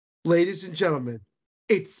Ladies and gentlemen,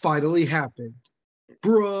 it finally happened.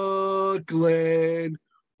 Brooklyn.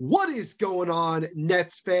 What is going on,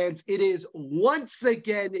 Nets fans? It is once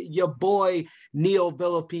again your boy, Neil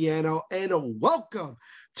Villapiano, and welcome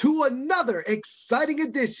to another exciting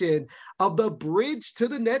edition of the Bridge to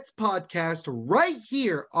the Nets podcast right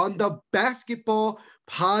here on the Basketball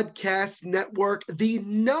Podcast Network, the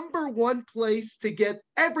number one place to get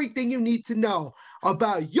everything you need to know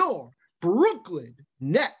about your Brooklyn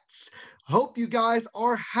Nets. Hope you guys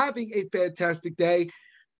are having a fantastic day.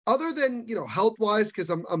 Other than, health-wise, because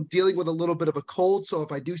I'm dealing with a little bit of a cold, so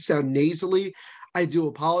if I do sound nasally, I do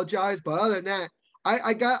apologize. But other than that,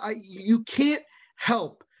 you can't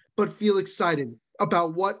help but feel excited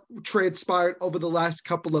about what transpired over the last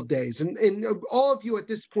couple of days. And all of you at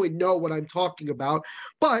this point know what I'm talking about,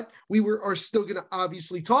 but are still going to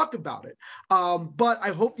obviously talk about it. But I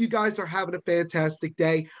hope you guys are having a fantastic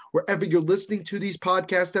day wherever you're listening to these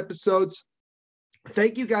podcast episodes.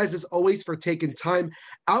 Thank you guys, as always, for taking time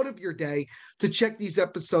out of your day to check these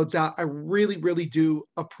episodes out. I really, really do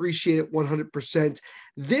appreciate it 100%.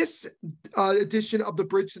 This edition of the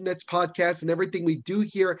Bridge to the Nets podcast and everything we do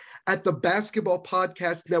here at the Basketball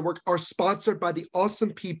Podcast Network are sponsored by the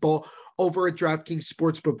awesome people over at DraftKings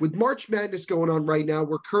Sportsbook. With March Madness going on right now,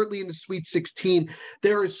 we're currently in the Sweet 16.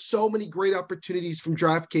 There is so many great opportunities from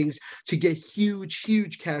DraftKings to get huge,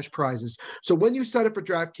 huge cash prizes. So when you sign up for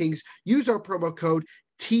DraftKings, use our promo code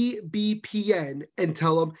TBPN and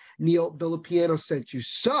tell them Neil Villapiano sent you.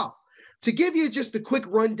 So, to give you just a quick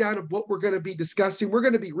rundown of what we're going to be discussing, we're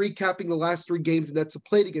going to be recapping the last three games the Nets have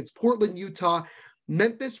played against Portland, Utah,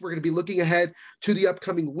 Memphis. We're going to be looking ahead to the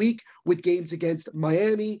upcoming week with games against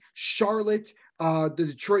Miami, Charlotte, the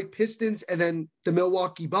Detroit Pistons, and then the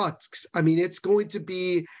Milwaukee Bucks. I mean, it's going to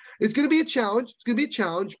be a challenge. It's going to be a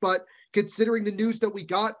challenge, but considering the news that we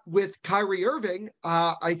got with Kyrie Irving,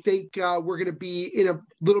 I think we're going to be in a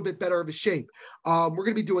little bit better of a shape. We're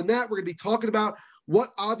going to be doing that. We're going to be talking about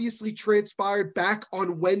what obviously transpired back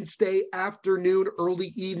on Wednesday afternoon,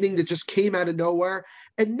 early evening, that just came out of nowhere.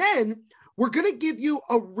 And then we're going to give you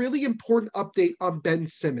a really important update on Ben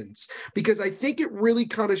Simmons, because I think it really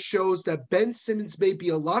kind of shows that Ben Simmons may be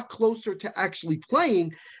a lot closer to actually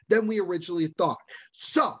playing than we originally thought.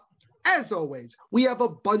 So, as always, we have a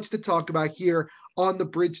bunch to talk about here on the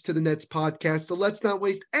Bridge to the Nets podcast. So let's not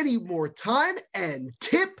waste any more time and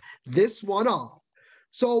tip this one off.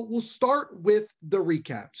 So we'll start with the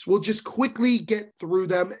recaps. We'll just quickly get through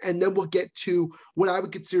them, and then we'll get to what I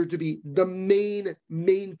would consider to be the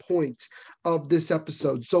main point of this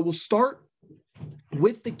episode. So we'll start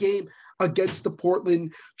with the game against the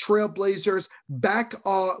Portland Trailblazers back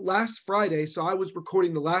last Friday. So I was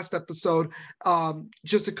recording the last episode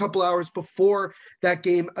just a couple hours before that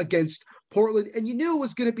game against Portland, and you knew it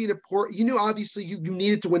was going to be an important. You knew obviously you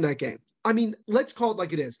needed to win that game. I mean, let's call it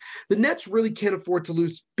like it is. The Nets really can't afford to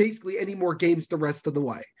lose basically any more games the rest of the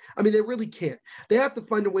way. I mean, they really can't. They have to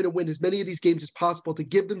find a way to win as many of these games as possible to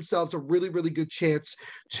give themselves a really, really good chance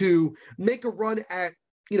to make a run at,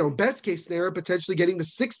 best case scenario, potentially getting the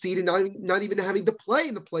 6th seed and not even having to play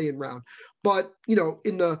in the play-in round. But,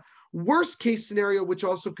 in the worst case scenario, which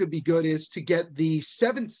also could be good, is to get the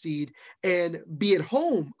 7th seed and be at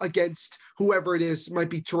home against whoever it is, might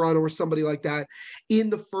be Toronto or somebody like that, in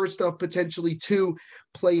the first of potentially 2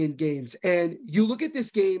 play-in games. And you look at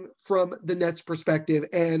this game from the Nets perspective,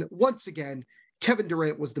 and once again, Kevin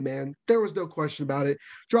Durant was the man. There was no question about it.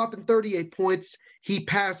 Dropping 38 points. He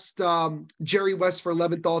passed Jerry West for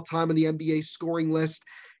 11th all-time on the NBA scoring list.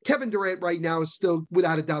 Kevin Durant right now is still,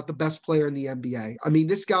 without a doubt, the best player in the NBA. I mean,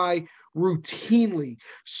 this guy routinely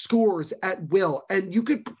scores at will, and you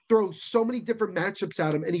could throw so many different matchups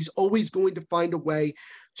at him, and he's always going to find a way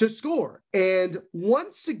to score. And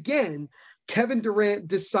once again, Kevin Durant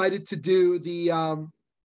decided to do the,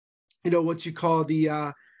 what you call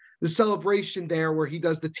the celebration there where he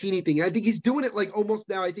does the teeny thing. I think he's doing it like almost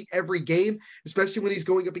now, I think every game, especially when he's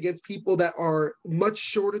going up against people that are much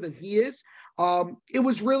shorter than he is. It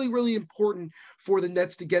was really, really important for the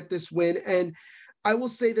Nets to get this win. And I will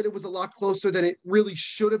say that it was a lot closer than it really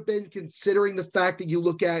should have been, considering the fact that you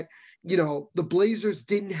look at, the Blazers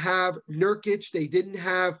didn't have Nurkic. They didn't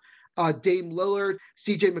have Dame Lillard.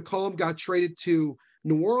 CJ McCollum got traded to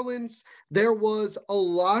New Orleans. There was a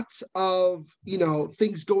lot of,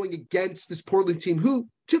 things going against this Portland team, who,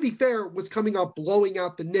 to be fair, was coming out blowing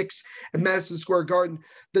out the Knicks at Madison Square Garden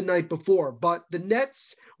the night before. But the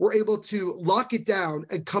Nets were able to lock it down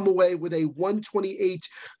and come away with a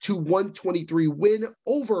 128-123 win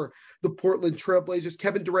over the Portland Trailblazers.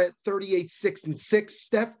 Kevin Durant, 38, 6 and 6.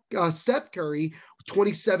 Steph Curry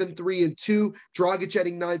 27, 3, and 2. Dragic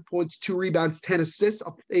adding 9 points, 2 rebounds, 10 assists,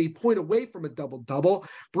 a point away from a double-double.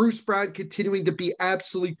 Bruce Brown continuing to be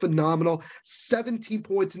absolutely phenomenal. 17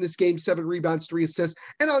 points in this game, 7 rebounds, 3 assists,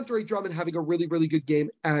 and Andre Drummond having a really, really good game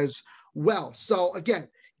as well. So again,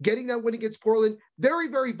 getting that win against Portland, very,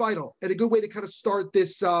 very vital and a good way to kind of start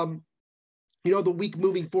this, the week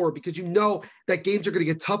moving forward, because that games are going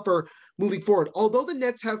to get tougher moving forward. Although the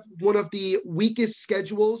Nets have one of the weakest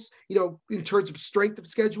schedules, in terms of strength of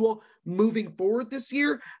schedule moving forward this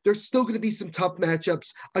year, there's still going to be some tough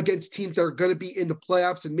matchups against teams that are going to be in the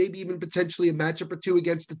playoffs, and maybe even potentially a matchup or two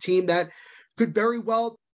against the team that could very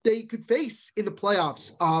well they could face in the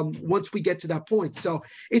playoffs once we get to that point. So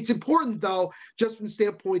it's important, though, just from the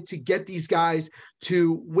standpoint to get these guys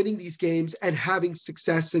to winning these games and having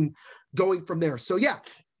success and going from there. So yeah,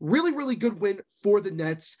 really, really good win for the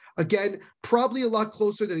Nets. Again, probably a lot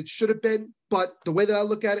closer than it should have been, but the way that I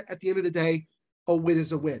look at it, at the end of the day, a win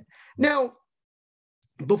is a win. Now,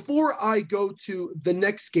 before I go to the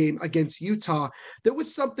next game against Utah, there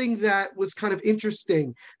was something that was kind of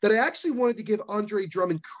interesting that I actually wanted to give Andre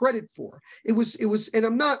Drummond credit for. It was, and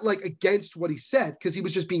I'm not like against what he said, because he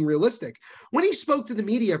was just being realistic. When he spoke to the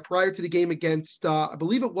media prior to the game against, I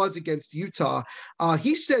believe it was against Utah,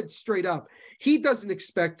 he said straight up, he doesn't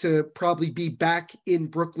expect to probably be back in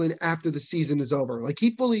Brooklyn after the season is over. Like,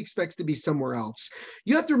 he fully expects to be somewhere else.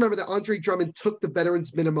 You have to remember that Andre Drummond took the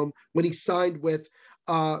veterans minimum when he signed with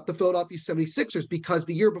the Philadelphia 76ers, because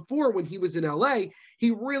the year before, when he was in LA,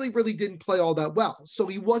 he really, really didn't play all that well. So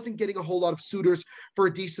he wasn't getting a whole lot of suitors for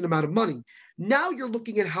a decent amount of money. Now you're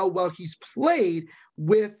looking at how well he's played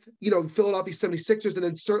with, the Philadelphia 76ers, and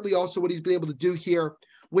then certainly also what he's been able to do here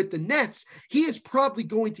with the Nets. He is probably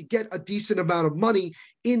going to get a decent amount of money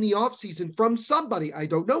in the offseason from somebody. I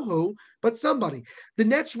don't know who, but somebody. The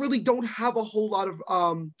Nets really don't have a whole lot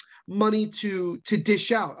of money to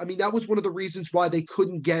dish out. I mean, that was one of the reasons why they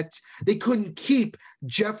couldn't keep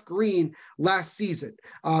Jeff Green last season,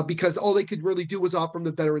 because all they could really do was offer him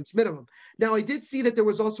the veterans minimum. Now, I did see that there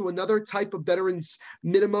was also another type of veterans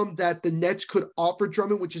minimum that the Nets could offer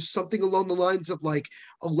Drummond, which is something along the lines of like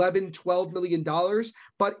 $11-12 million.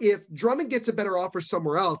 But if Drummond gets a better offer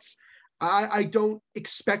somewhere else, I don't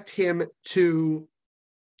expect him to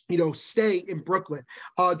stay in Brooklyn.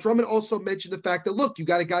 Drummond also mentioned the fact that, look, you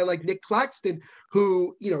got a guy like Nick Claxton,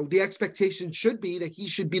 who, the expectation should be that he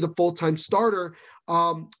should be the full-time starter,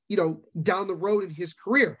 down the road in his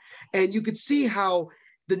career. And you could see how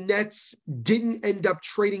the Nets didn't end up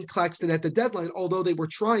trading Claxton at the deadline, although they were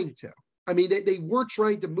trying to. I mean, they were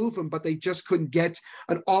trying to move him, but they just couldn't get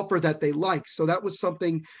an offer that they liked. So that was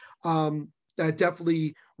something that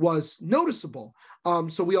definitely was noticeable.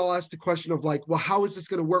 So we all asked the question of like, well, how is this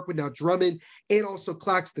going to work with now Drummond and also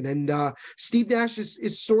Claxton? And Steve Nash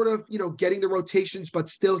is sort of, getting the rotations, but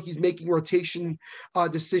still he's making rotation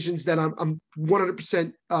decisions that I'm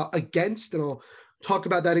 100% against. And I'll talk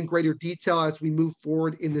about that in greater detail as we move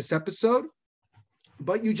forward in this episode.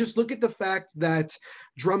 But you just look at the fact that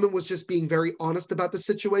Drummond was just being very honest about the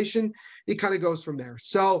situation. It kind of goes from there.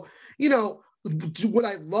 So, would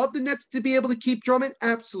I love the Nets to be able to keep Drummond?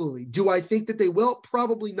 Absolutely. Do I think that they will?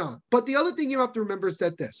 Probably not. But the other thing you have to remember is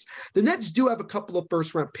that the Nets do have a couple of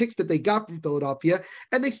first-round picks that they got from Philadelphia,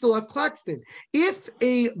 and they still have Claxton. If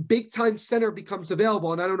a big-time center becomes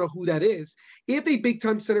available, and I don't know who that is, if a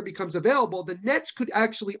big-time center becomes available, the Nets could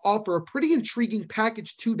actually offer a pretty intriguing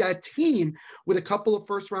package to that team with a couple of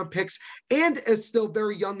first-round picks and a still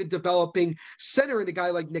very young and developing center and a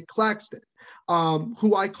guy like Nick Claxton.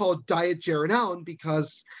 Who I call Diet Jared Allen,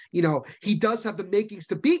 because, he does have the makings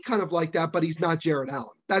to be kind of like that, but he's not Jared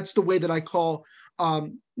Allen. That's the way that I call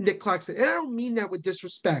Nick Claxton. And I don't mean that with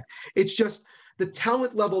disrespect. It's just the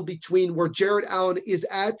talent level between where Jared Allen is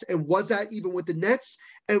at and was at even with the Nets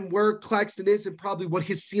and where Claxton is and probably what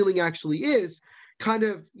his ceiling actually is. Kind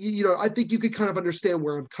of, I think you could kind of understand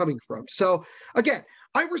where I'm coming from. So again,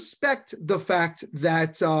 I respect the fact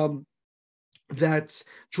that that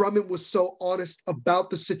Drummond was so honest about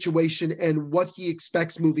the situation and what he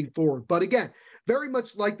expects moving forward. But again, very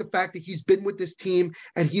much like the fact that he's been with this team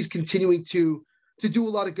and he's continuing to do a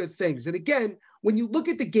lot of good things. And again, when you look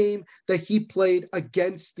at the game that he played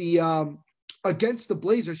against the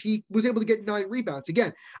Blazers, he was able to get 9 rebounds.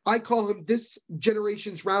 Again, I call him this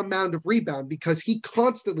generation's round mound of rebound because he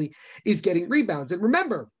constantly is getting rebounds. And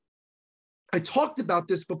remember, I talked about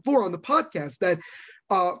this before on the podcast that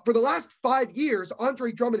for the last 5 years,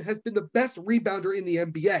 Andre Drummond has been the best rebounder in the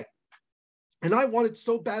NBA. And I wanted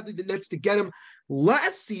so badly the Nets to get him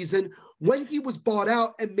last season when he was bought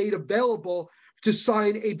out and made available to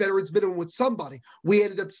sign a veterans minimum with somebody. We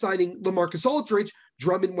ended up signing LaMarcus Aldridge.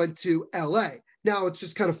 Drummond went to LA. Now it's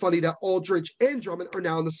just kind of funny that Aldridge and Drummond are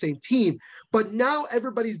now on the same team. But now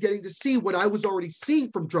everybody's getting to see what I was already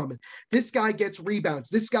seeing from Drummond. This guy gets rebounds.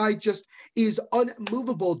 This guy just is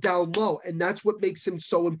unmovable down low, and that's what makes him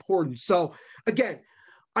so important. So again,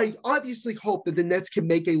 I obviously hope that the Nets can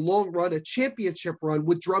make a long run, a championship run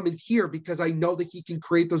with Drummond here, because I know that he can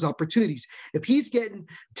create those opportunities. If he's getting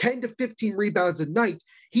 10 to 15 rebounds a night,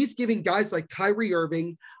 he's giving guys like Kyrie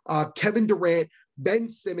Irving, Kevin Durant, Ben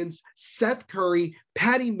Simmons, Seth Curry,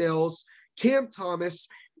 Patty Mills, Cam Thomas,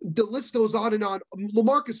 the list goes on and on,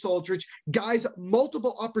 LaMarcus Aldridge, guys,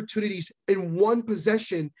 multiple opportunities in one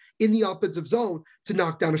possession in the offensive zone to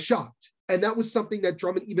knock down a shot. And that was something that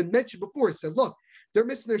Drummond even mentioned before. He said, look, they're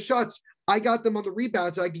missing their shots. I got them on the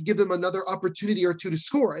rebounds. I could give them another opportunity or two to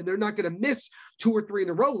score, and they're not going to miss 2 or 3 in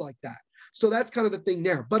a row like that. So that's kind of the thing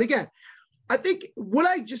there. But again, I think what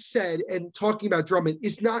I just said and talking about Drummond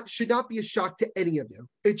should not be a shock to any of you.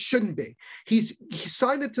 It shouldn't be. He's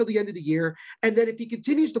signed until the end of the year, and then if he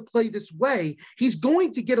continues to play this way, he's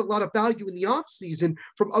going to get a lot of value in the offseason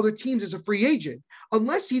from other teams as a free agent,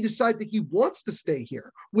 unless he decides that he wants to stay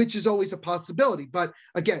here, which is always a possibility. But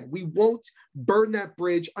again, we won't burn that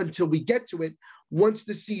bridge until we get to it once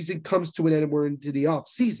the season comes to an end and we're into the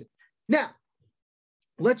offseason. Now,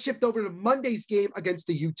 let's shift over to Monday's game against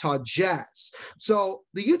the Utah Jazz. So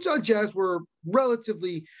the Utah Jazz were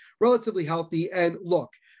relatively healthy. And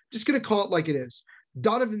look, just going to call it like it is.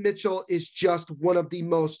 Donovan Mitchell is just one of the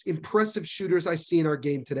most impressive shooters I see in our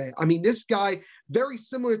game today. I mean, this guy, very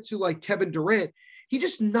similar to like Kevin Durant, he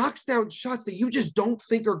just knocks down shots that you just don't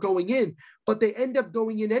think are going in, but they end up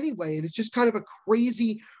going in anyway. And it's just kind of a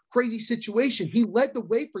crazy situation. He led the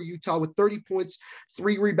way for Utah with 30 points,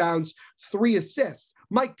 3 rebounds, 3 assists.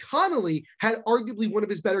 Mike Conley had arguably one of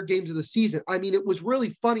his better games of the season. I mean, it was really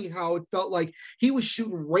funny how it felt like he was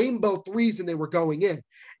shooting rainbow threes and they were going in.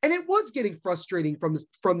 And it was getting frustrating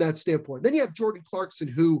from that standpoint. Then you have Jordan Clarkson,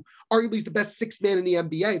 who arguably is the best 6th man in the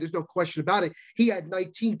NBA. There's no question about it. He had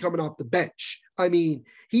 19 coming off the bench. I mean,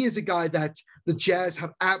 he is a guy that the Jazz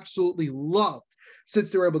have absolutely loved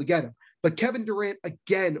since they were able to get him. But Kevin Durant,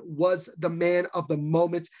 again, was the man of the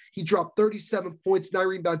moment. He dropped 37 points, 9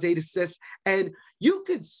 rebounds, 8 assists. And you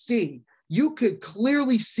could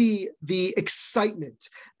clearly see the excitement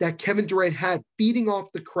that Kevin Durant had feeding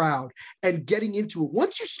off the crowd and getting into it.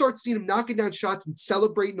 Once you start seeing him knocking down shots and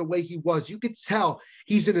celebrating the way he was, you could tell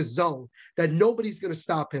he's in a zone that nobody's going to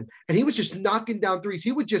stop him. And he was just knocking down threes.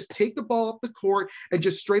 He would just take the ball off the court and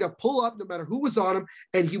just straight up pull up no matter who was on him,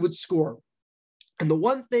 and he would score. And the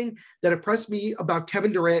one thing that impressed me about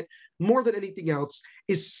Kevin Durant more than anything else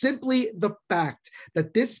is simply the fact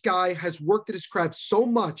that this guy has worked at his craft so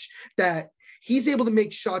much that he's able to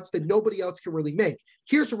make shots that nobody else can really make.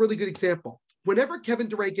 Here's a really good example. Whenever Kevin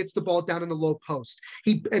Durant gets the ball down in the low post,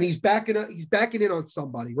 he's backing in on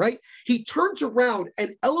somebody, right? He turns around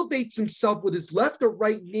and elevates himself with his left or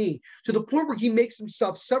right knee to the point where he makes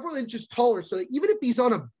himself several inches taller, so that even if he's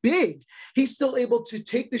on a big, he's still able to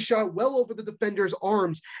take the shot well over the defender's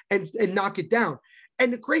arms and knock it down.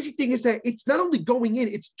 And the crazy thing is that it's not only going in,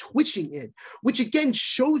 it's twitching in, which again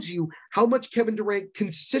shows you how much Kevin Durant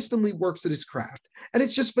consistently works at his craft. And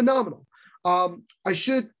it's just phenomenal. I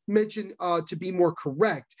should mention, to be more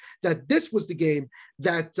correct, that this was the game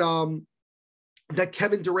that that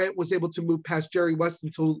Kevin Durant was able to move past Jerry West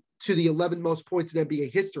to the 11 most points in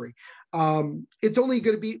NBA history. It's only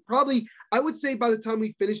going to be probably, I would say, by the time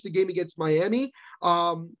we finish the game against Miami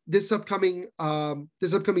this upcoming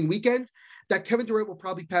weekend, that Kevin Durant will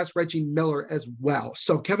probably pass Reggie Miller as well.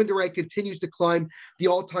 So Kevin Durant continues to climb the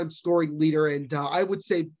all-time scoring leader, and I would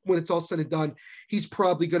say when it's all said and done, he's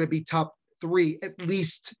probably going to be top 3, at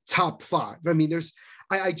least top 5. I mean,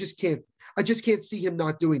 I just can't see him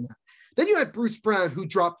not doing that. Then you had Bruce Brown, who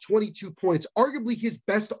dropped 22 points, arguably his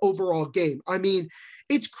best overall game. I mean,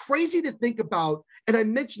 it's crazy to think about, and I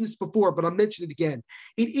mentioned this before, but I'll mention it again.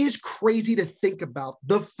 It is crazy to think about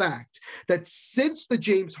the fact that since the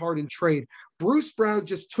James Harden trade, Bruce Brown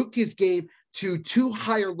just took his game to 2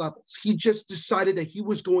 higher levels. He just decided that he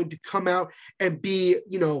was going to come out and be,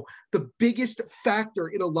 the biggest factor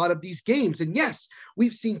in a lot of these games. And yes,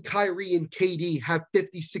 we've seen Kyrie and KD have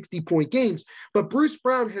 50, 60-point games, but Bruce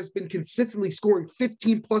Brown has been consistently scoring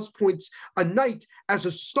 15 plus points a night as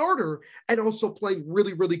a starter and also playing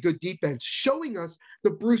really, really good defense, showing us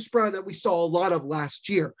the Bruce Brown that we saw a lot of last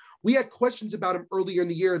year. We had questions about him earlier in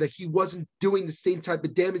the year that he wasn't doing the same type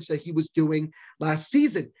of damage that he was doing last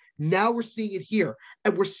season. Now we're seeing it here,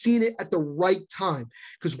 and we're seeing it at the right time,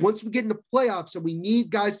 because once we get into playoffs and we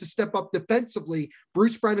need guys to step up defensively,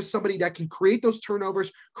 Bruce Brown is somebody that can create those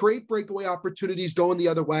turnovers, create breakaway opportunities going the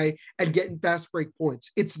other way, and getting fast break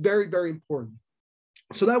points. It's very, very important.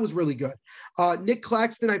 So that was really good. Nick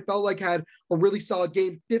Claxton, I felt like had a really solid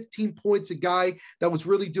game, 15 points, a guy that was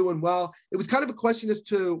really doing well. It was kind of a question as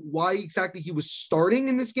to why exactly he was starting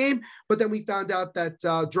in this game, but then we found out that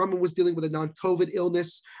Drummond was dealing with a non-COVID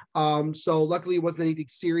illness. So luckily it wasn't anything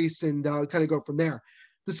serious, and kind of go from there.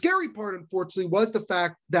 The scary part, unfortunately, was the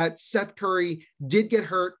fact that Seth Curry did get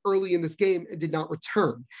hurt early in this game and did not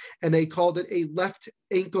return. And they called it a left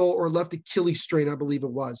ankle or left Achilles strain, I believe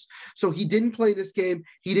it was. So he didn't play this game.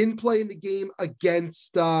 He didn't play in the game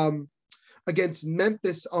against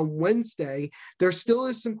Memphis on Wednesday. There still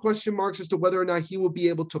is some question marks as to whether or not he will be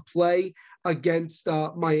able to play against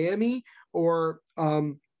Miami, or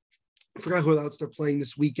I forgot who else they're playing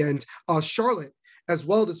this weekend. Charlotte as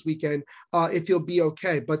well this weekend, if he'll be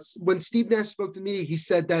okay. But when Steve Nash spoke to me, he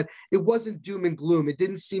said that it wasn't doom and gloom. It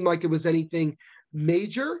didn't seem like it was anything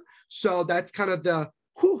major. So that's kind of the,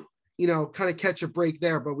 kind of catch a break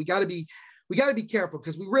there. But we got to be careful,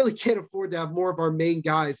 because we really can't afford to have more of our main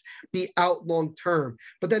guys be out long term.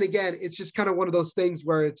 But then again, it's just kind of one of those things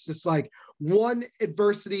where it's just like one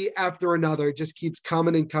adversity after another. It just keeps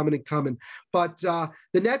coming and coming and coming. But the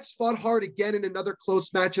Nets fought hard again in another close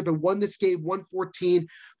matchup and won this game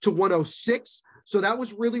 114-106. So that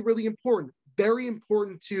was really, really important. Very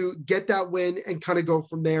important to get that win and kind of go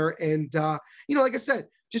from there. And, like I said,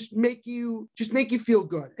 just make you feel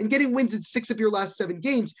good. And getting wins in 6 of your last 7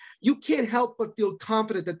 games, you can't help but feel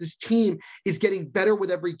confident that this team is getting better with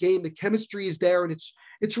every game. The chemistry is there, and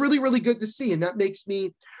it's really, really good to see. And that makes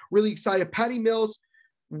me really excited. Patty Mills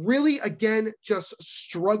really, again, just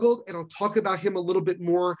struggled. And I'll talk about him a little bit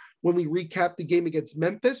more when we recap the game against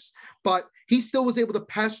Memphis. But he still was able to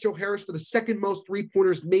pass Joe Harris for the second most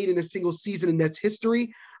 3-pointers made in a single season in Nets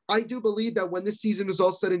history. I do believe that when this season is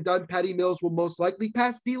all said and done, Patty Mills will most likely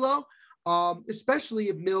pass D'Lo, especially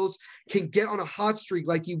if Mills can get on a hot streak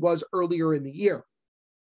like he was earlier in the year.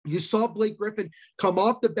 You saw Blake Griffin come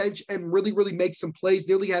off the bench and really, really make some plays,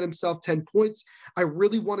 nearly had himself 10 points. I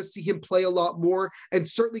really want to see him play a lot more and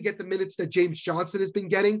certainly get the minutes that James Johnson has been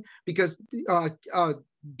getting, because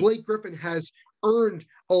Blake Griffin has earned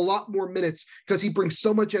a lot more minutes because he brings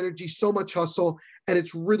so much energy, so much hustle, and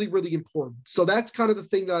it's really, really important. So that's kind of the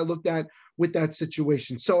thing that I looked at with that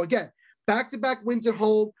situation. So again, back-to-back wins at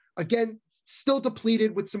home. Again, still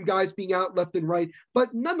depleted with some guys being out left and right,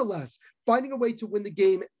 but nonetheless, finding a way to win the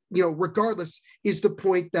game, regardless, is the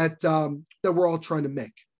point that we're all trying to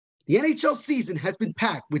make. The NHL season has been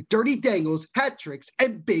packed with dirty dangles, hat tricks,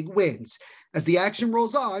 and big wins. As the action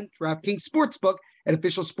rolls on, DraftKings Sportsbook, an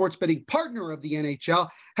official sports betting partner of the NHL,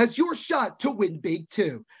 has your shot to win big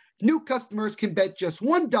too. New customers can bet just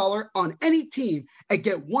 $1 on any team and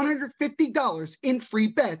get $150 in free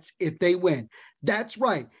bets if they win. That's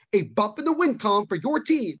right. A bump in the win column for your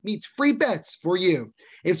team means free bets for you.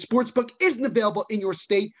 If Sportsbook isn't available in your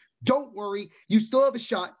state, don't worry. You still have a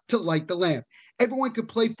shot to light the lamp. Everyone can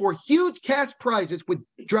play for huge cash prizes with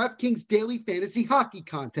DraftKings Daily Fantasy Hockey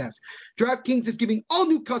Contest. DraftKings is giving all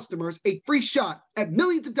new customers a free shot at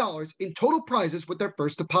millions of dollars in total prizes with their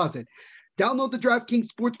first deposit. Download the DraftKings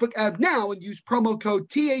Sportsbook app now and use promo code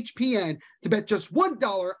THPN to bet just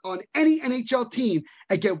 $1 on any NHL team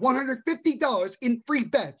and get $150 in free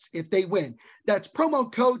bets if they win. That's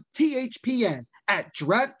promo code THPN at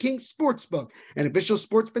DraftKings Sportsbook, an official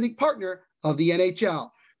sports betting partner of the NHL.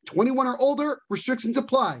 21 or older, restrictions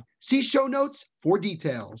apply. See show notes for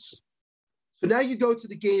details. So now you go to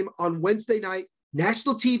the game on Wednesday night,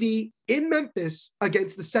 national TV in Memphis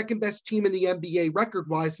against the second best team in the NBA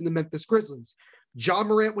record-wise in the Memphis Grizzlies. Ja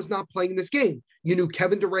Morant was not playing in this game. You knew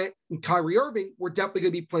Kevin Durant and Kyrie Irving were definitely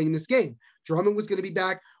going to be playing in this game. Drummond was going to be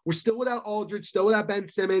back. We're still without Aldridge, still without Ben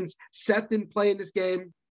Simmons. Seth didn't play in this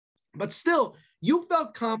game. But still, you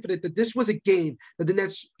felt confident that this was a game that the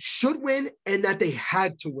Nets should win and that they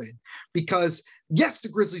had to win. Because, yes, the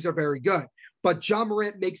Grizzlies are very good, but Ja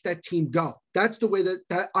Morant makes that team go. That's the way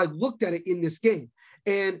that I looked at it in this game.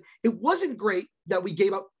 And it wasn't great that we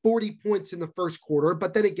gave up 40 points in the first quarter,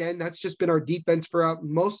 but then again, that's just been our defense throughout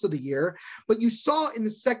most of the year. But you saw in the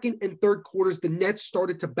second and third quarters, the Nets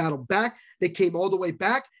started to battle back. They came all the way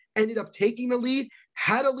back, ended up taking the lead,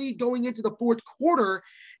 had a lead going into the fourth quarter.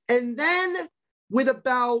 And then with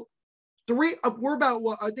about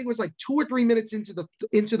I think it was like 2 or 3 minutes into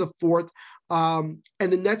the fourth, and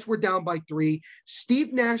the Nets were down by 3.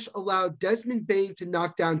 Steve Nash allowed Desmond Bane to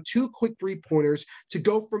knock down 2 quick 3-pointers to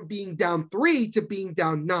go from being down 3 to being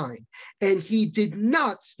down 9. And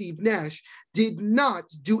Steve Nash did not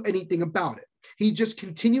do anything about it. He just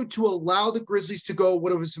continued to allow the Grizzlies to go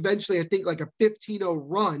what was eventually, I think, like a 15-0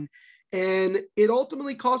 run. And it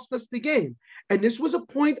ultimately cost us the game. And this was a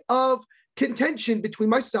point of contention between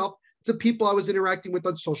myself, of people I was interacting with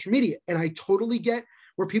on social media. And I totally get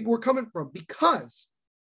where people were coming from, because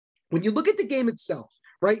when you look at the game itself,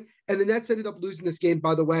 right? And the Nets ended up losing this game,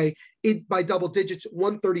 by the way, by double digits,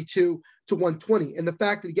 132 to 120. And the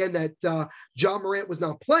fact that, again, that John Morant was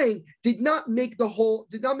not playing did not make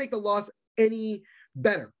the loss any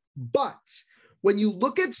better. But when you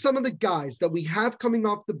look at some of the guys that we have coming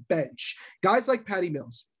off the bench, guys like Patty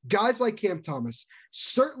Mills, guys like Cam Thomas,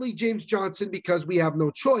 certainly James Johnson, because we have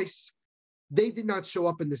no choice, they did not show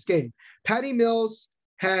up in this game. Patty Mills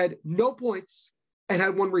had no points and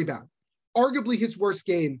had 1 rebound, arguably his worst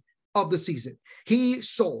game of the season. He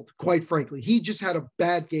sold, quite frankly. He just had a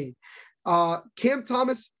bad game. Cam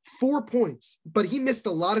Thomas, 4 points, but he missed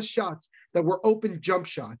a lot of shots that were open jump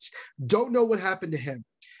shots. Don't know what happened to him.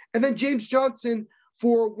 And then James Johnson,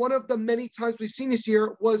 for one of the many times we've seen this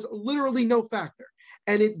year, was literally no factor.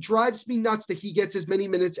 And it drives me nuts that he gets as many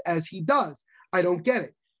minutes as he does. I don't get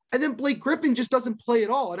it. And then Blake Griffin just doesn't play at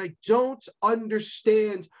all. And I don't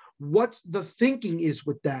understand what the thinking is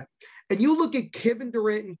with that. And you look at Kevin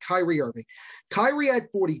Durant and Kyrie Irving. Kyrie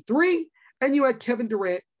had 43, and you had Kevin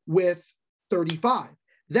Durant with 35.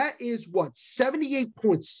 That is what? 78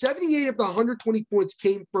 points. 78 of the 120 points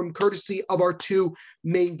came from courtesy of our 2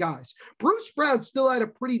 main guys. Bruce Brown still had a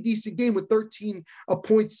pretty decent game with 13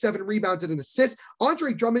 points, 7 rebounds, and an assist.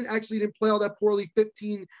 Andre Drummond actually didn't play all that poorly,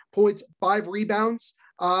 15 points, 5 rebounds.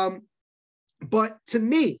 But to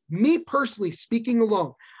me personally, speaking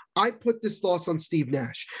alone, I put this loss on Steve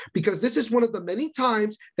Nash, because this is one of the many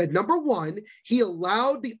times that, number one, he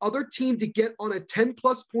allowed the other team to get on a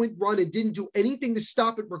 10-plus point run and didn't do anything to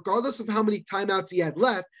stop it, regardless of how many timeouts he had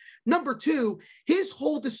left. Number two, his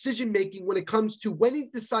whole decision-making when it comes to when he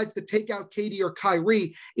decides to take out KD or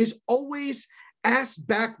Kyrie is always ass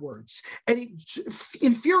backwards, and it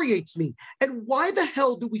infuriates me. And why the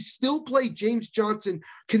hell do we still play James Johnson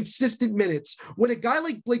consistent minutes when a guy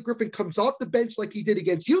like Blake Griffin comes off the bench like he did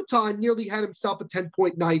against Utah and nearly had himself a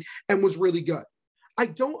 10-point night and was really good? I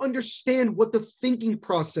don't understand what the thinking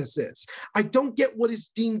process is. I don't get what is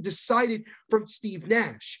being decided from Steve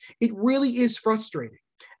Nash. It really is frustrating.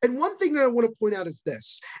 And one thing that I want to point out is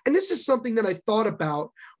this, and this is something that I thought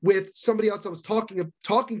about with somebody else I was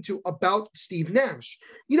talking to about Steve Nash.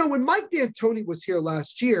 You know, when Mike D'Antoni was here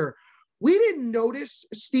last year, we didn't notice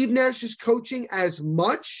Steve Nash's coaching as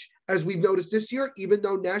much as we've noticed this year, even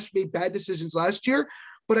though Nash made bad decisions last year.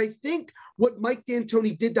 But I think what Mike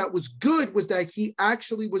D'Antoni did that was good was that he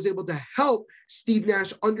actually was able to help Steve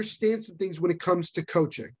Nash understand some things when it comes to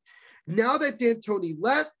coaching. Now that D'Antoni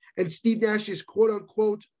left, and Steve Nash is quote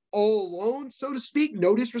unquote all alone, so to speak.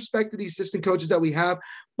 No disrespect to the assistant coaches that we have,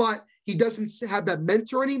 but he doesn't have that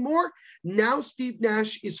mentor anymore. Now Steve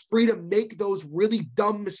Nash is free to make those really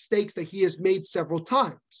dumb mistakes that he has made several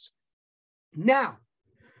times. Now,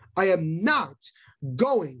 I am not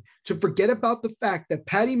going to forget about the fact that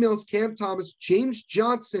Patty Mills, Cam Thomas, James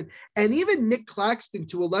Johnson, and even Nick Claxton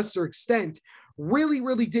to a lesser extent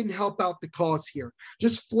really didn't help out the cause here.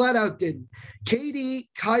 Just flat out didn't. KD,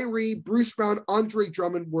 Kyrie, Bruce Brown, Andre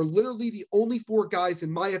Drummond were literally the only 4 guys,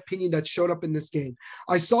 in my opinion, that showed up in this game.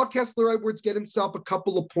 I saw Kessler Edwards get himself a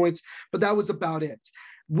couple of points, but that was about it.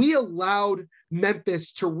 We allowed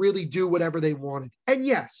Memphis to really do whatever they wanted. And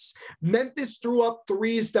yes, Memphis threw up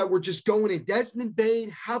threes that were just going in. Desmond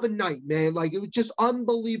Bane, have a night, man. Like, it was just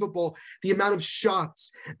unbelievable the amount of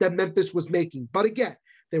shots that Memphis was making. But again,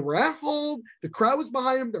 they were at home. The crowd was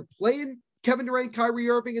behind them. They're playing Kevin Durant, Kyrie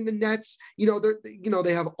Irving in the Nets.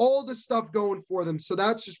 They have all this stuff going for them. So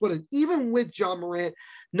that's just what it, even with John Morant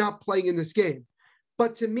not playing in this game.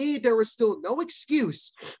 But to me, there was still no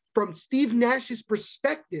excuse from Steve Nash's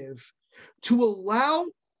perspective to allow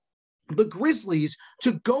the Grizzlies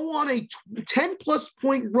to go on a 10-plus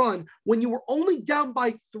point run when you were only down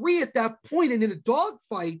by 3 at that point and in a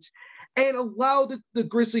dogfight, and allow the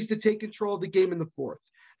Grizzlies to take control of the game in the 4th.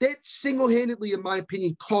 That single-handedly, in my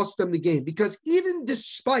opinion, cost them the game, because even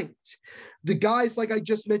despite the guys like I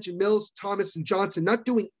just mentioned, Mills, Thomas, and Johnson not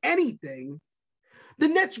doing anything, the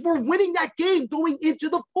Nets were winning that game going into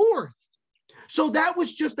the 4th. So that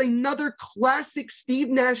was just another classic Steve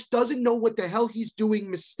Nash doesn't know what the hell he's doing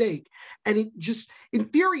mistake. And it just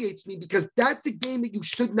infuriates me, because that's a game that you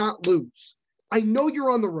should not lose. I know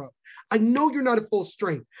you're on the road. I know you're not at full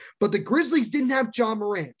strength, but the Grizzlies didn't have John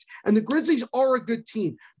Morant, and the Grizzlies are a good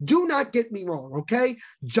team. Do not get me wrong, okay?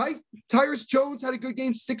 Tyrus Jones had a good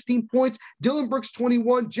game, 16 points. Dylan Brooks,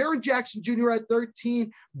 21. Jaren Jackson Jr. had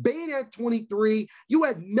 13. Bane had 23. You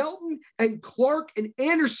had Melton and Clark and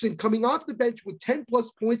Anderson coming off the bench with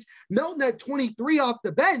 10-plus points. Melton had 23 off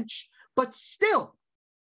the bench, but still,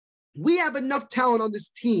 we have enough talent on this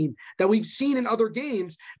team that we've seen in other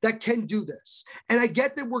games that can do this. And I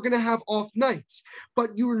get that we're going to have off nights,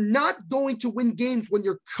 but you're not going to win games when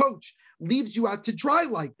your coach leaves you out to dry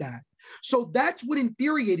like that. So that's what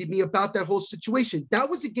infuriated me about that whole situation. That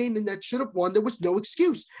was a game the Nets should have won. There was no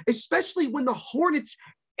excuse, especially when the Hornets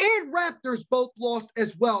and Raptors both lost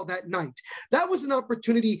as well that night. That was an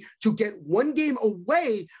opportunity to get one game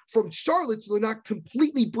away from Charlotte so they're not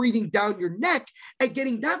completely breathing down your neck and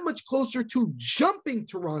getting that much closer to jumping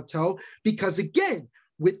Toronto, because again,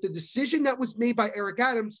 with the decision that was made by Eric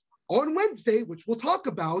Adams on Wednesday, which we'll talk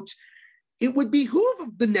about, it would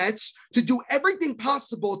behoove the Nets to do everything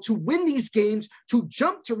possible to win these games, to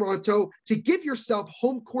jump Toronto, to give yourself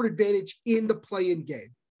home court advantage in the play-in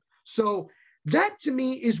game. So that to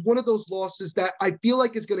me is one of those losses that I feel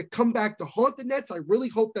like is going to come back to haunt the Nets. I really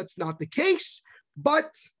hope that's not the case,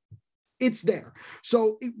 but it's there.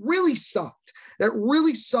 So it really sucked. That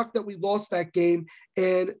really sucked that we lost that game.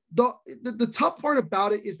 And the tough part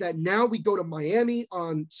about it is that now we go to Miami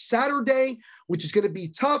on Saturday, which is going to be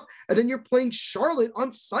tough. And then you're playing Charlotte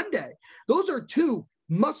on Sunday. Those are two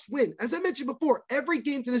must win. As I mentioned before, every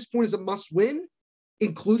game to this point is a must win,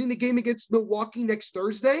 including the game against Milwaukee next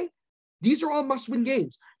Thursday. These are all must-win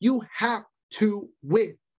games. You have to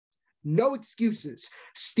win. No excuses.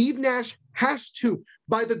 Steve Nash has to,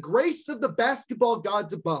 by the grace of the basketball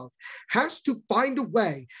gods above, has to find a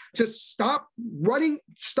way to stop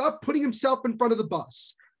putting himself in front of the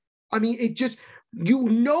bus. I mean, it just, you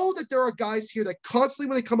know that there are guys here that constantly,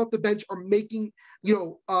 when they come up the bench, are making,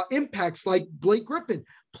 impacts like Blake Griffin.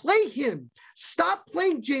 Play him. Stop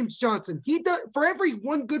playing James Johnson. He does, for every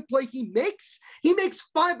one good play he makes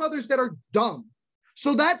 5 others that are dumb.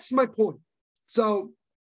 So that's my point. So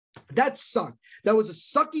that sucked. That was a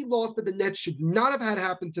sucky loss that the Nets should not have had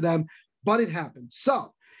happen to them, but it happened.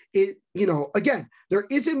 So again, there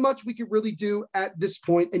isn't much we could really do at this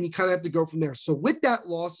point, and you kind of have to go from there. So with that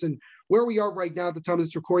loss and where we are right now at the time of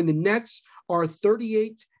this recording, the Nets are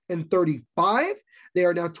 38-35. They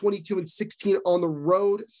are now 22-16 on the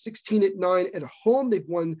road, 16-9 at home. They've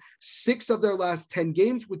won 6 of their last 10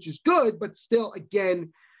 games, which is good, but still,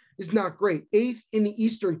 again, is not great. 8th in the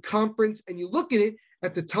Eastern Conference, and you look at it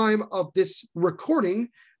at the time of this recording,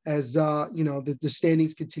 as the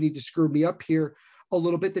standings continue to screw me up here a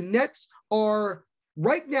little bit. The Nets are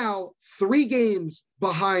right now 3 games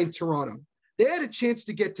behind Toronto. They had a chance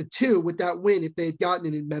to get to 2 with that win if they had gotten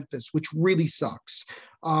it in Memphis, which really sucks.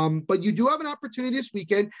 But you do have an opportunity this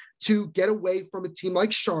weekend to get away from a team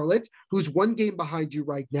like Charlotte, who's 1 game behind you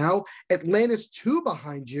right now. Atlanta's 2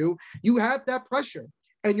 behind you. You have that pressure.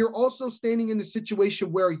 And you're also standing in a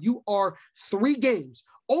situation where you are 3 games,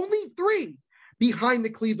 only 3, behind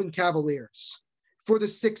the Cleveland Cavaliers for the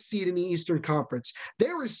 6th seed in the Eastern Conference.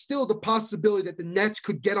 There is still the possibility that the Nets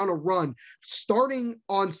could get on a run starting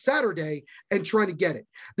on Saturday and trying to get it.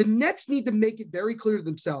 The Nets need to make it very clear to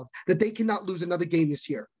themselves that they cannot lose another game this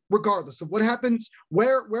year, regardless of what happens,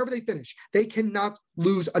 wherever they finish. They cannot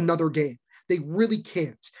lose another game. They really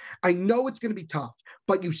can't. I know it's going to be tough,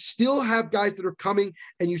 but you still have guys that are coming,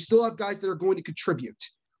 and you still have guys that are going to contribute.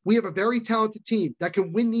 We have a very talented team that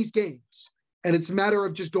can win these games, and it's a matter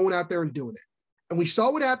of just going out there and doing it. And we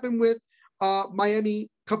saw what happened with Miami a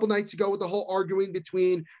couple nights ago with the whole arguing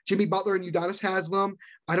between Jimmy Butler and Udonis Haslem.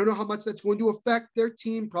 I don't know how much that's going to affect their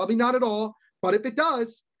team. Probably not at all. But if it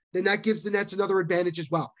does, then that gives the Nets another advantage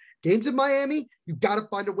as well. Games in Miami, you got to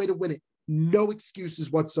find a way to win it. No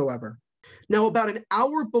excuses whatsoever. Now, about an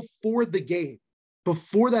hour before the game,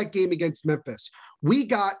 before that game against Memphis, we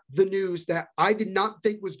got the news that I did not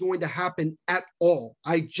think was going to happen at all.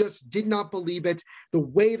 I just did not believe it. The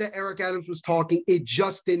way that Eric Adams was talking, it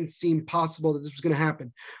just didn't seem possible that this was going to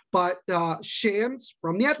happen. But Shams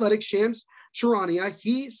from The Athletic, Shams Charania,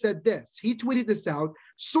 he said this. He tweeted this out.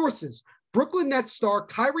 Sources: Brooklyn Nets star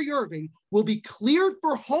Kyrie Irving will be cleared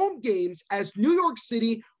for home games as New York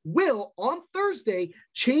City will, on Thursday,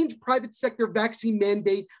 change private sector vaccine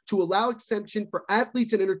mandate to allow exemption for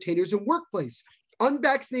athletes and entertainers in workplace.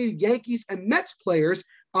 Unvaccinated Yankees and Mets players,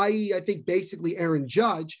 i.e., I think basically Aaron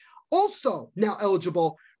Judge, also now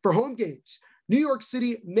eligible for home games. New York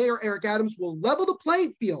City Mayor Eric Adams will level the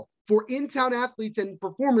playing field for in-town athletes and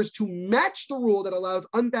performers to match the rule that allows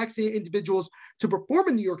unvaccinated individuals to perform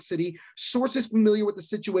in New York City. Sources familiar with the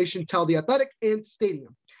situation tell The Athletic and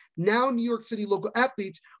Stadium. Now New York City local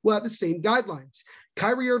athletes will have the same guidelines.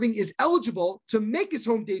 Kyrie Irving is eligible to make his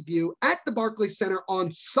home debut at the Barclays Center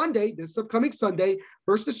on Sunday, this upcoming Sunday,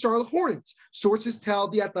 versus the Charlotte Hornets. Sources tell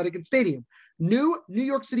The Athletic and Stadium. New New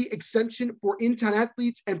York City exemption for in-town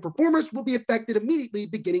athletes and performers will be effected immediately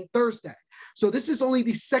beginning Thursday. So this is only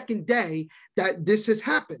the second day that this has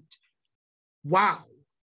happened. wow,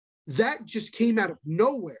 that just came out of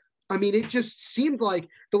nowhere. I mean, it just seemed like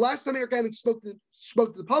the last time Eric Adams spoke to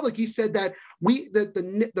the public, he said that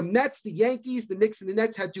the Mets, the Yankees, the Knicks, and the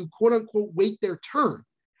Nets had to quote unquote wait their turn.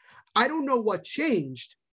 I don't know what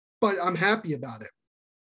changed, but I'm happy about it.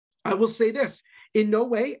 I will say this. In no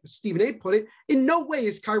way, Stephen A. put it, in no way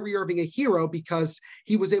is Kyrie Irving a hero because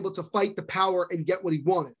he was able to fight the power and get what he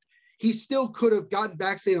wanted. He still could have gotten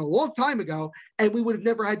vaccinated a long time ago, and we would have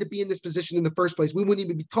never had to be in this position in the first place. We wouldn't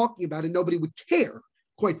even be talking about it. Nobody would care,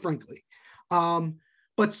 quite frankly.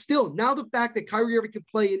 But still, now the fact that Kyrie Irving can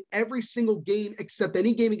play in every single game except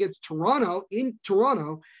any game against Toronto in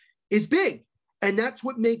Toronto is big. And that's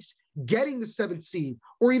what makes getting the 7th seed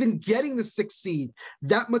or even getting the 6th seed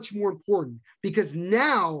that much more important, because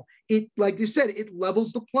now it, like you said, it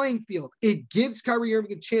levels the playing field. It gives Kyrie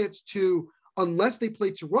Irving a chance to, unless they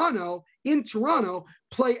play Toronto, in Toronto,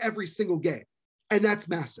 play every single game. And that's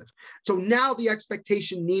massive. So now the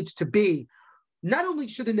expectation needs to be, not only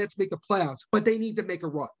should the Nets make the playoffs, but they need to make a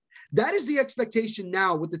run. That is the expectation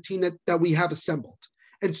now with the team that we have assembled.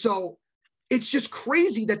 And so it's just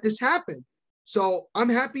crazy that this happened. So I'm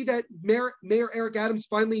happy that Mayor Eric Adams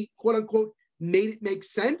finally, quote unquote, made it make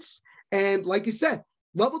sense. And like you said,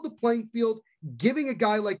 leveled the playing field, giving a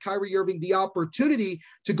guy like Kyrie Irving the opportunity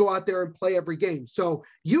to go out there and play every game. So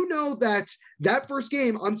you know that first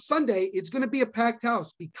game on Sunday, it's going to be a packed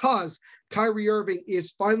house because Kyrie Irving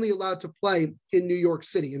is finally allowed to play in New York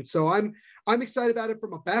City. And so I'm excited about it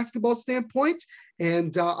from a basketball standpoint.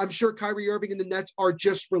 And I'm sure Kyrie Irving and the Nets are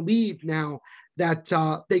just relieved now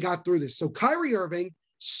that they got through this. So Kyrie Irving,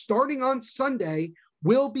 starting on Sunday,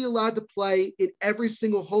 will be allowed to play in every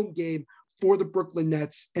single home game for the Brooklyn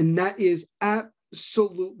Nets. And that is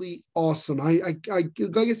absolutely awesome. Like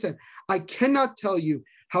I said, I cannot tell you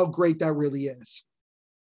how great that really is.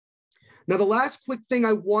 Now, the last quick thing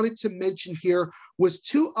I wanted to mention here was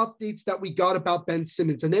 2 updates that we got about Ben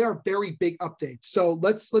Simmons, and they are very big updates. So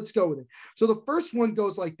let's go with it. So the first one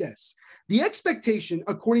goes like this. The expectation,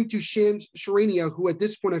 according to Shams Charania, who at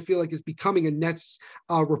this point I feel like is becoming a Nets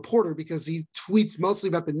reporter because he tweets mostly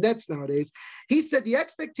about the Nets nowadays, he said the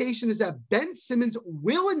expectation is that Ben Simmons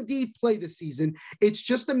will indeed play this season. It's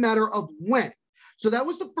just a matter of when. So that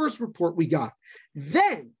was the first report we got.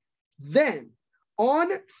 Then on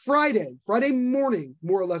Friday morning,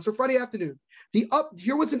 more or less, or Friday afternoon,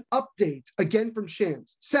 here was an update again from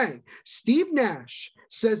Shams saying Steve Nash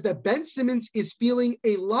says that Ben Simmons is feeling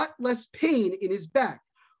a lot less pain in his back.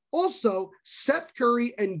 Also, Seth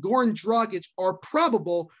Curry and Goran Dragic are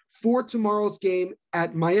probable for tomorrow's game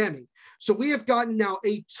at Miami. So we have gotten now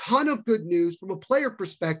a ton of good news from a player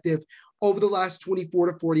perspective over the last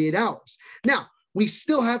 24 to 48 hours. Now, we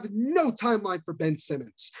still have no timeline for Ben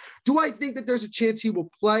Simmons. Do I think that there's a chance he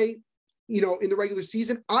will play, in the regular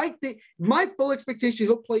season? I think my full expectation,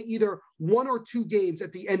 he'll play either 1 or 2 games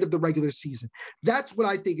at the end of the regular season. That's what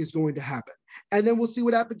I think is going to happen. And then we'll see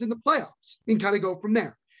what happens in the playoffs and kind of go from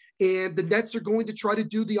there. And the Nets are going to try to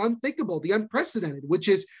do the unthinkable, the unprecedented, which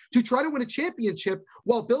is to try to win a championship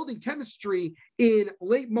while building chemistry in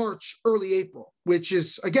late March, early April, which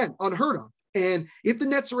is, again, unheard of. And if the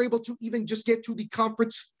Nets are able to even just get to the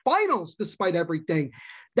conference finals despite everything,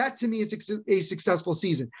 that to me is a successful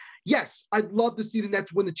season. Yes, I'd love to see the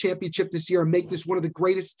Nets win the championship this year and make this one of the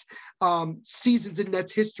greatest seasons in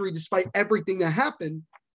Nets history despite everything that happened.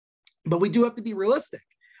 But we do have to be realistic.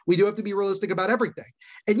 We do have to be realistic about everything.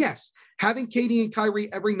 And yes, having KD and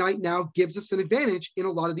Kyrie every night now gives us an advantage in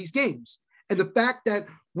a lot of these games. And the fact that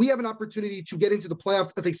we have an opportunity to get into the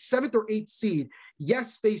playoffs as a 7th or 8th seed,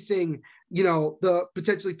 yes, facing, the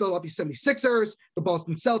potentially Philadelphia 76ers, the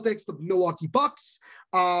Boston Celtics, the Milwaukee Bucks.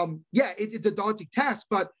 It's a daunting task,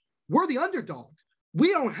 but we're the underdog.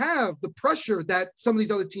 We don't have the pressure that some of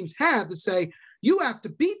these other teams have to say, you have to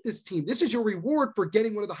beat this team. This is your reward for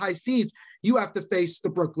getting one of the high seeds. You have to face the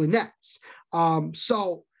Brooklyn Nets.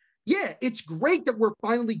 It's great that we're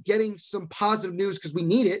finally getting some positive news because we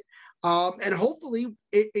need it. And hopefully,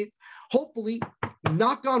 hopefully,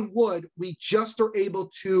 knock on wood, we just are able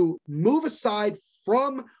to move aside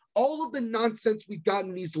from all of the nonsense we've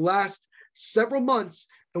gotten these last several months,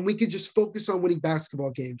 and we can just focus on winning basketball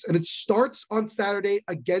games. And it starts on Saturday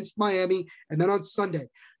against Miami, and then on Sunday.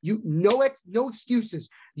 No excuses.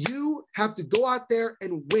 You have to go out there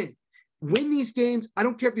and win. Win these games. I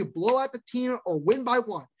don't care if you blow out the team or win by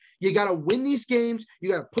 1. You got to win these games. You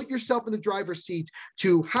got to put yourself in the driver's seat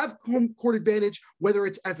to have home court advantage, whether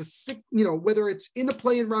it's whether it's in the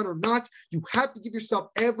play-in round or not. You have to give yourself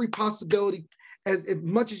every possibility, as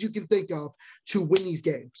much as you can think of, to win these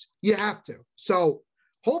games. You have to. So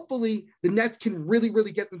hopefully the Nets can really,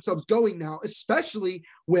 really get themselves going now, especially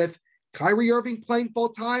with Kyrie Irving playing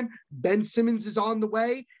full-time, Ben Simmons is on the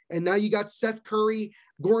way, and now you got Seth Curry,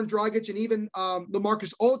 Goran Dragic, and even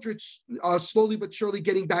LaMarcus Aldridge slowly but surely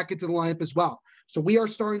getting back into the lineup as well. So we are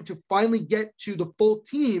starting to finally get to the full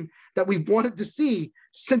team that we've wanted to see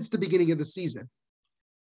since the beginning of the season.